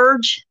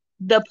urge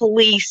the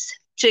police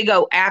to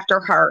go after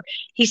her.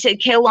 He said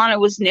Kay-Alana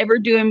was never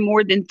doing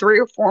more than 3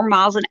 or 4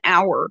 miles an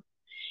hour.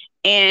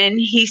 And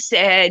he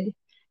said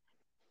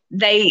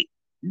they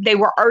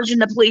were urging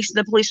the police, and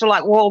the police were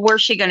like, "Well,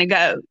 where's she going to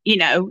go?" You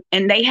know,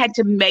 and they had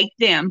to make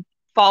them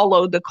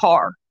follow the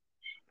car.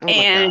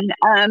 And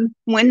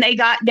when they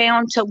got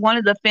down to one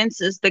of the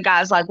fences, the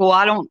guy's like, well,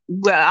 I don't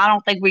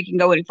think we can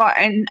go any far.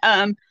 And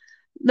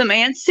the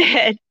man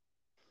said,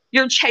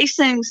 "You're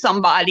chasing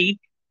somebody.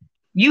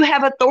 You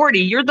have authority.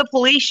 You're the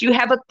police. You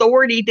have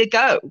authority to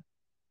go."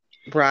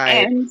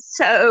 Right. And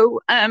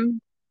so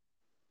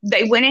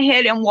they went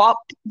ahead and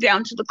walked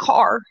down to the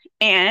car.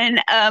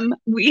 And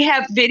we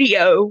have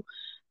video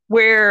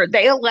where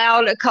they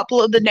allowed a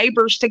couple of the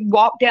neighbors to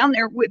walk down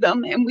there with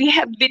them. And we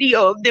have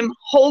video of them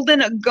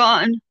holding a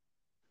gun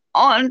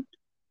on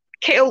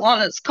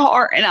Kay-Alana's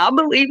car. And I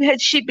believe had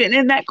she been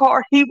in that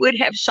car, he would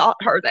have shot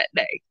her that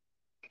day.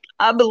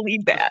 I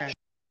believe that.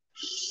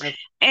 Okay.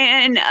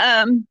 And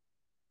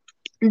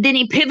then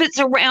he pivots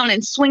around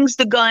and swings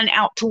the gun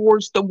out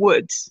towards the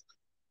woods.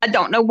 I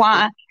don't know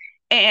why.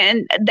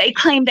 And they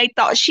claimed they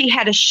thought she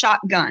had a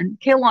shotgun.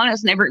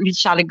 Kay-Alana's never even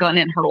shot a gun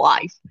in her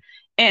life.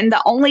 And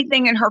the only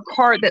thing in her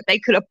car that they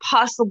could have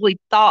possibly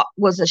thought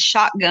was a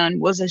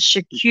shotgun was a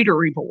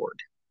charcuterie board.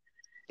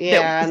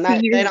 Yeah, and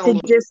they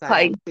don't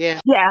display.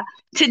 Yeah,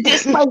 to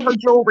display her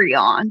jewelry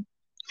on.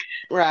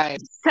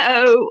 Right.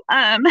 So,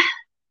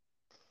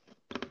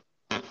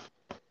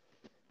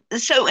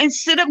 so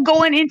instead of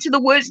going into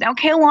the woods, now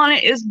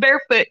Kay-Alana is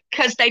barefoot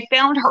because they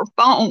found her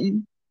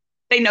phone.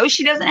 They know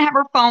she doesn't have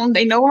her phone.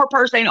 They know her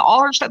purse. They know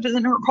all her stuff is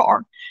in her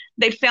car.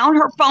 They found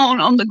her phone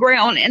on the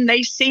ground, and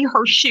they see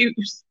her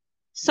shoes.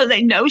 So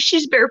they know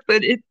she's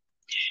barefooted.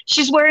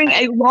 She's wearing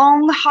a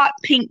long, hot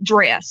pink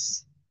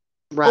dress.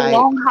 Right. A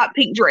long, hot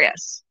pink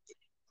dress.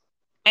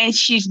 And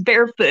she's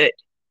barefoot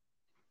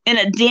in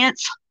a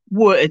dense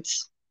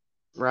woods.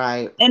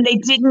 Right. And they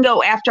didn't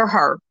go after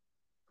her.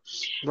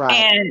 Right.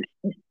 And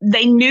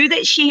they knew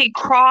that she had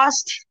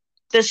crossed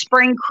the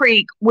Spring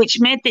Creek,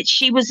 which meant that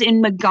she was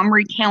in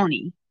Montgomery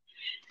County.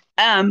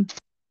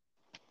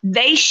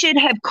 They should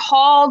have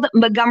called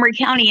Montgomery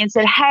County and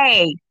said,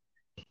 hey,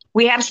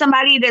 we have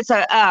somebody that's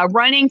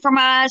running from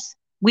us.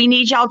 We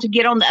need y'all to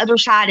get on the other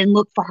side and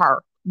look for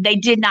her. They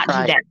did not do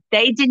Right. that.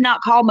 They did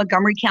not call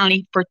Montgomery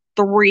County for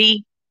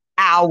 3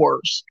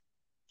 hours.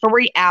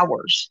 3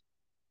 hours.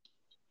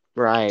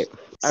 Right.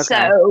 Okay.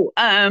 So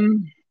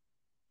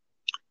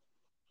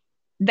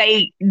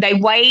they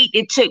wait.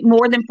 It took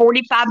more than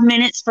 45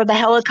 minutes for the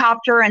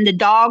helicopter and the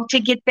dog to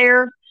get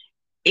there.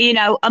 You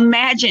know,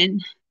 imagine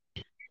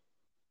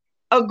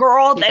a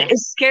girl Yeah. that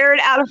is scared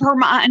out of her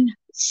mind.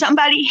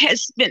 Somebody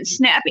has been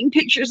snapping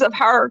pictures of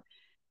her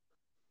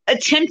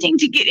attempting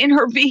to get in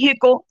her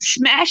vehicle,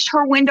 smashed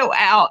her window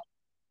out,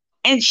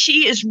 and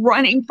she is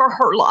running for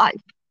her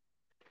life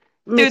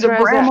through Miss the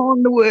Rosa, bramble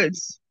in the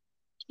woods.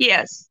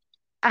 Yes.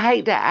 I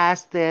hate to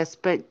ask this,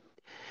 but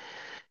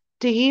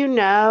do you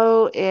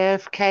know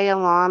if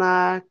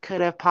Kay-Alana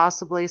could have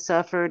possibly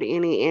suffered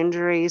any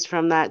injuries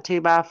from that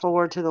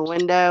 2x4 to the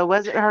window?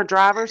 Was it her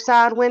driver's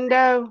side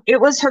window?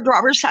 It was her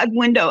driver's side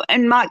window,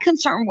 and my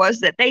concern was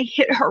that they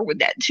hit her with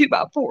that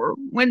 2x4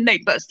 when they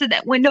busted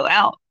that window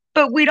out.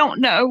 But we don't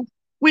know.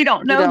 We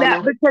don't You know don't that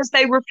know? because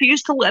they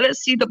refused to let us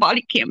see the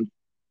body cam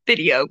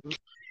video.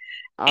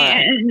 All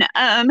right.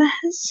 And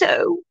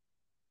so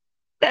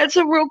that's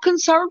a real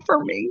concern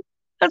for me.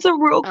 That's a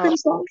real Oh,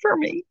 concern for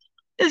me.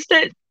 Is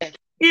that,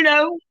 you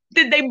know,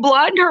 did they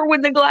blind her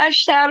when the glass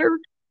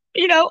shattered?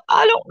 You know,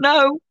 I don't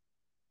know.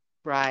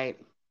 right.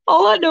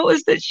 All I know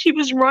is that she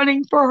was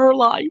running for her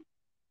life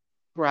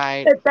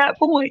Right. at that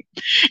point.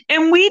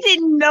 And we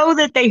didn't know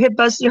that they had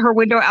busted her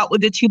window out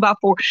with a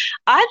 2x4.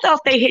 I thought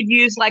they had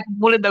used like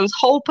one of those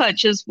hole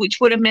punches, which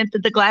would have meant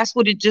that the glass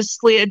would have just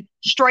slid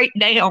straight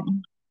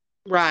down.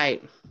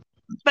 Right.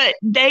 But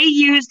they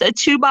used a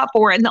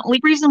 2x4. And the only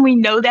reason we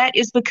know that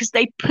is because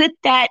they put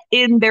that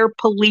in their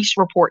police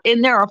report.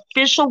 In their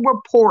official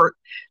report,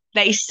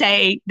 they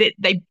say that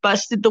they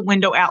busted the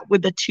window out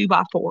with a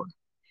 2x4.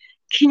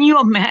 Can you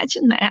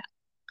imagine that?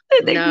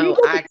 They No, used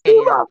a I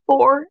two can't. by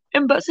four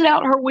and busted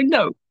out her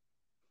window.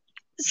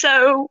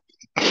 So,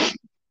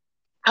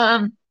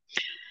 um,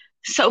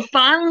 so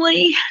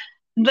finally,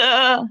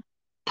 the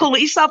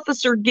police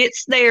officer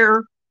gets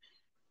there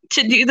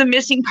to do the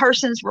missing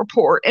persons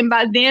report, and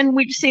by then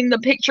we've seen the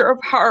picture of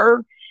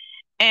her.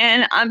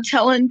 And I'm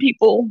telling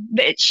people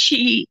that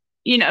she,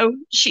 you know,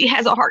 she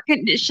has a heart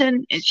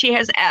condition and she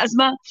has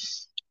asthma,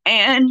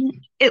 and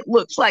it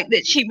looks like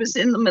that she was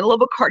in the middle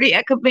of a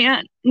cardiac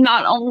event,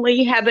 not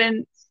only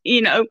having,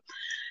 you know,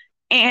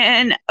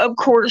 and of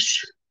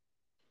course,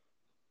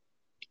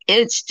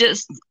 it's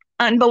just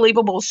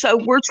unbelievable. So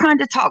we're trying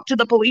to talk to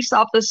the police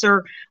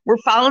officer. We're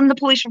filing the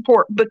police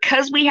report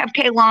because we have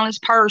Kay-Alana's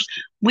purse.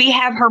 We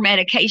have her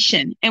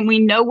medication and we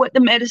know what the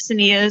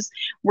medicine is.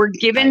 We're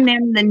giving Right.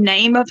 them the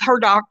name of her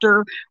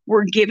doctor.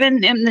 We're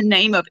giving them the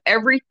name of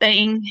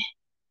everything.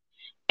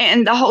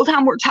 And the whole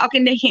time we're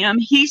talking to him,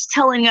 he's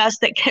telling us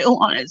that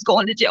Kay-Alana is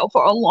going to jail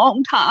for a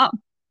long time.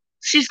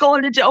 She's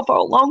going to jail for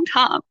a long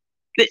time,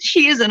 that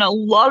she is in a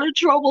lot of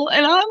trouble.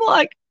 And I'm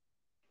like,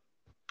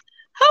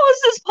 how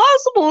is this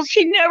possible?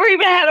 She never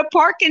even had a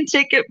parking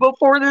ticket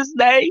before this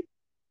day.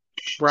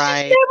 She's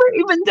Right. never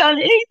even done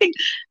anything.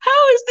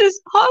 How is this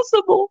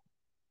possible?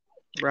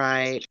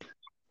 Right.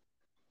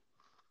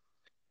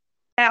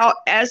 Out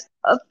as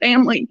a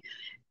family,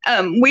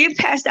 we have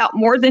passed out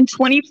more than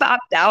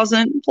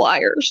 25,000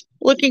 flyers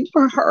looking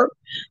for her.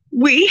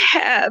 We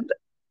have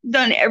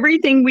done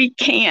everything we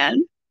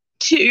can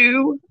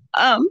to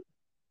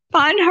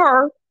find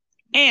her,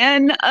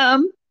 and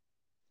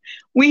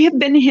we have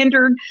been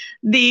hindered.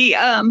 We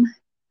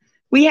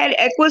had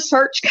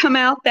EquiSearch come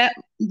out that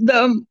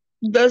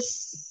the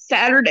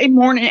Saturday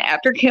morning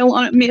after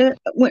Kay-Alana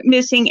went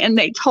missing, and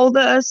they told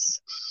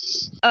us,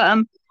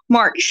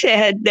 Mark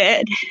said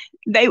that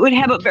they would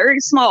have a very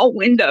small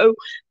window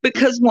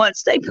because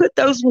once they put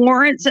those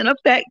warrants in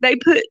effect, they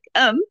put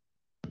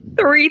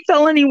 3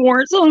 felony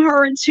warrants on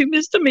her and 2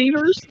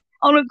 misdemeanors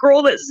on a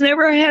girl that's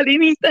never had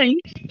anything.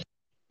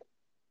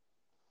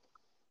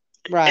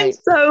 Right. And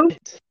so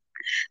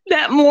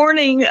that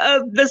morning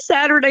of the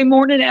Saturday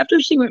morning after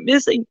she went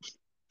missing,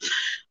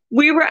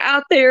 we were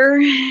out there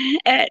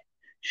at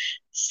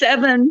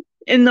 7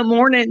 in the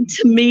morning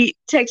to meet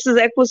Texas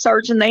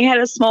EquiSearch, and they had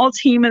a small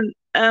team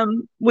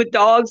with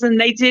dogs, and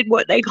they did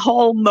what they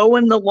call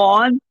mowing the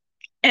lawn,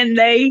 and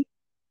they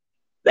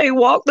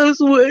walked those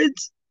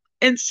woods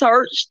and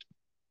searched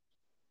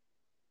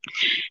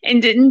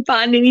and didn't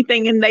find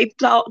anything, and they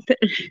thought that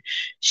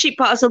she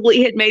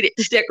possibly had made it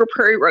to Decker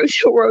Prairie Rose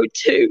Hill Road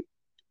too.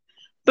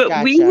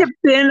 But we Gotcha. have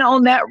been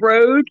on that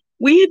road.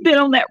 We have been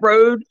on that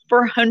road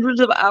for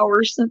hundreds of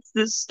hours since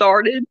this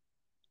started.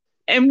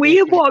 And we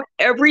have walked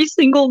every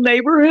single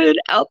neighborhood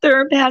out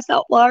there and passed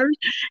out flyers.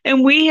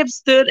 And we have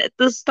stood at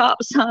the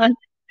stop sign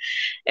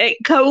at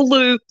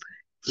Co-Loop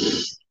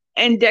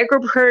and Decker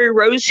Prairie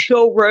Rose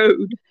Hill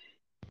Road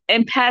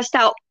and passed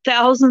out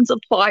thousands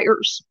of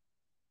flyers.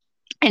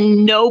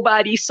 And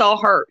nobody saw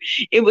her.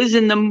 It was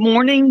in the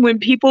morning when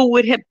people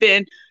would have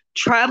been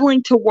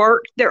traveling to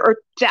work. There are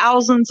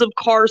thousands of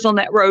cars on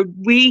that road.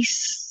 We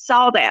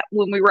saw that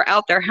when we were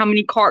out there, how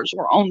many cars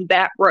were on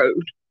that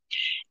road.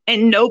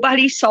 And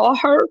nobody saw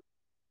her.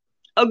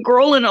 A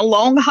girl in a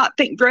long hot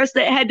pink dress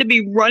that had to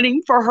be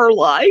running for her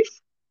life.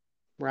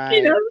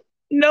 Right.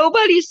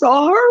 Nobody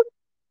saw her.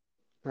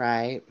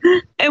 Right.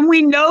 And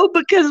we know,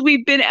 because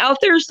we've been out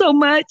there so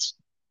much,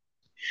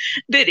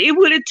 that it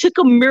would have took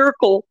a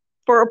miracle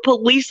for a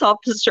police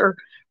officer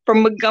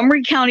from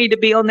Montgomery County to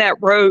be on that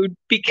road,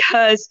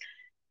 because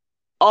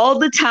all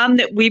the time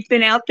that we've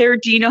been out there,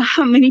 do you know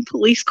how many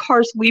police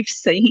cars we've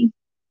seen?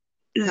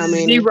 How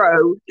many?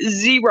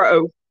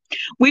 Zero.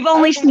 We've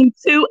only seen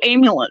 2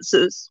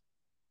 ambulances.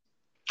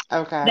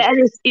 Okay. That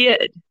is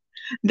it.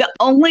 The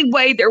only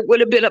way there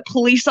would have been a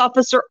police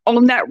officer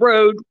on that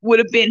road would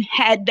have been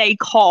had they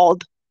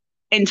called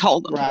and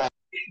told them. Right.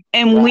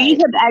 And we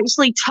have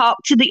actually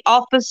talked to the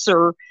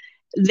officer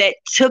that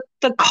took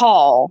the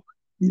call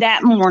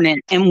that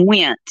morning and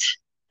went.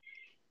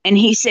 And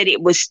he said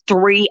it was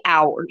 3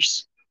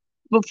 hours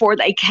before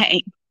they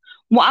came.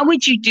 Why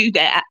would you do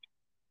that?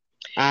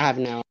 I have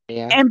no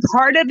idea. And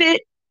part of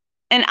it,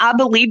 and I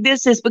believe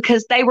this, is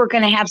because they were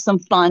going to have some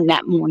fun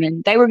that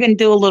morning. They were going to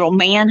do a little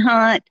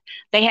manhunt.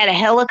 They had a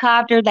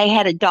helicopter. They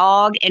had a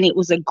dog. And it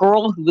was a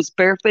girl who was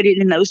barefooted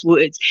in those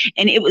woods.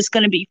 And it was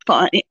going to be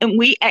fun. And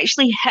we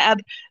actually have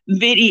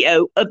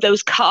video of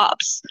those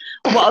cops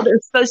while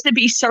they're supposed to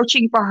be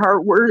searching for her,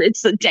 where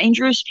it's a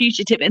dangerous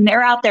fugitive. And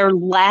they're out there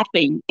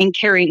laughing and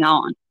carrying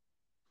on.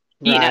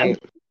 You know,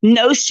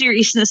 no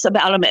seriousness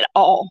about them at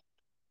all.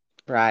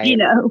 Right. You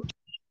know.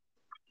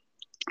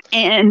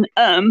 And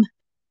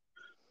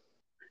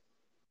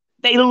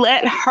they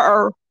let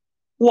her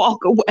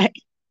walk away.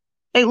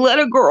 They let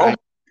a girl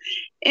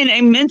in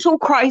a mental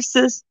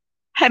crisis,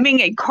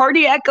 having a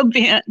cardiac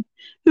event,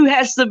 who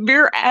has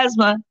severe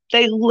asthma,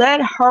 they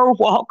let her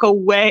walk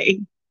away.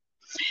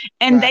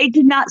 And they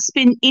did not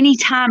spend any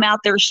time out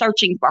there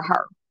searching for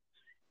her.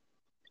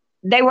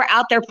 They were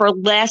out there for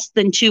less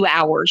than 2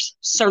 hours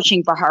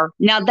searching for her.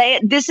 Now,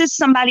 this is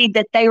somebody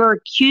that they were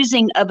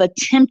accusing of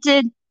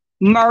attempted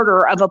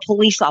murder of a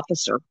police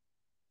officer.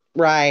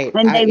 Right.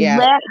 And they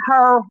let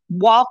her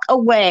walk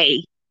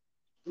away.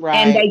 Right.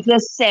 And they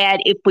just said,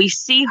 if we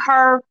see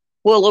her,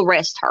 we'll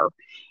arrest her.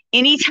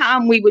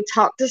 Anytime we would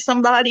talk to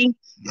somebody,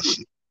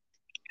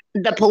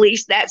 the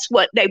police, that's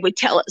what they would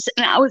tell us.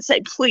 And I would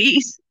say,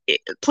 please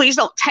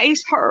don't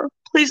tase her.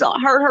 Please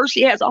don't hurt her.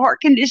 She has a heart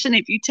condition.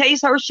 If you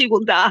tase her, she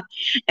will die.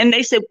 And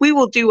they said, we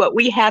will do what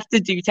we have to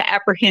do to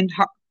apprehend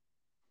her.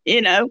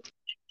 You know?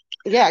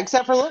 Yeah,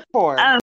 except for look for her.